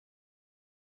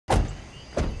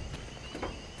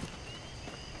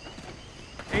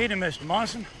Evening, Mr.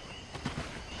 Monson.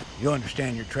 You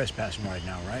understand you're trespassing right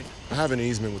now, right? I have an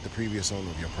easement with the previous owner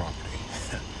of your property.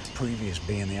 Previous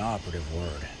being the operative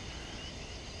word.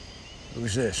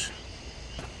 Who's this?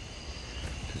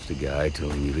 Just a guy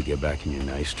telling you to get back in your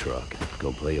nice truck.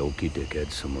 Go play okey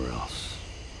dickhead somewhere else.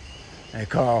 Hey,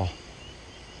 Carl.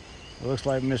 It looks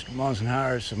like Mr. Monson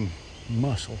hired some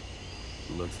muscle.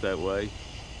 Looks that way.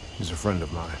 He's a friend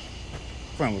of mine.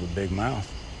 Friend with a big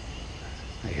mouth.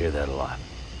 I hear that a lot.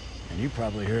 And you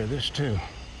probably hear this too.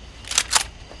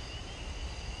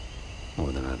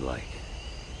 More than I'd like.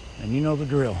 And you know the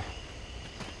drill.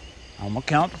 I'm gonna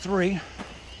count to 3,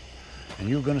 and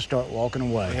you're gonna start walking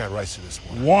away. I got rights to this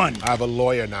one. 1. I have a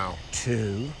lawyer now.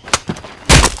 2.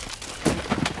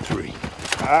 3. You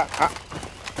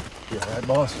all right,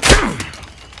 boss?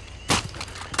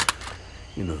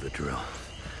 You know the drill.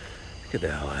 Get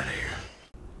the hell out of here.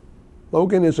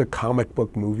 Logan is a comic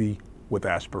book movie with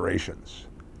aspirations.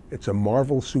 It's a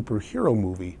Marvel superhero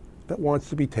movie that wants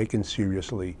to be taken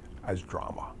seriously as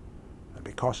drama. And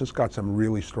because it's got some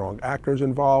really strong actors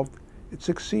involved, it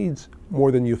succeeds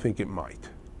more than you think it might.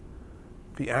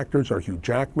 The actors are Hugh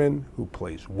Jackman, who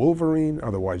plays Wolverine,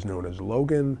 otherwise known as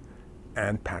Logan,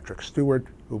 and Patrick Stewart,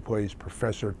 who plays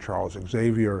Professor Charles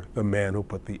Xavier, the man who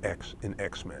put the X in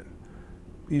X-Men.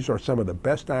 These are some of the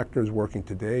best actors working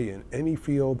today in any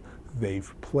field.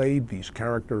 They've played these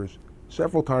characters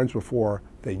several times before.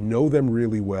 They know them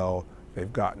really well.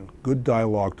 They've gotten good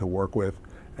dialogue to work with,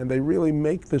 and they really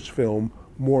make this film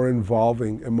more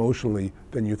involving emotionally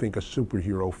than you think a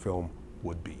superhero film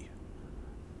would be.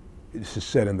 This is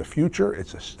set in the future.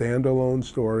 It's a standalone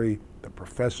story. The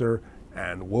Professor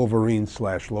and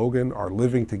Wolverine/Logan are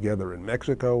living together in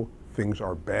Mexico. Things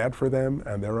are bad for them,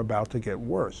 and they're about to get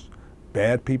worse.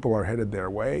 Bad people are headed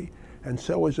their way, and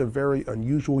so is a very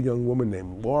unusual young woman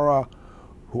named Laura,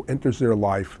 who enters their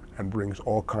life and brings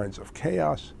all kinds of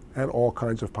chaos and all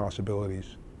kinds of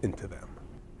possibilities into them.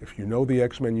 If you know the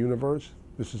X-Men universe,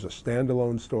 this is a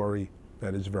standalone story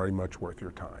that is very much worth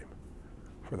your time.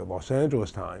 For the Los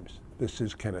Angeles Times, this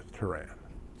is Kenneth Turan.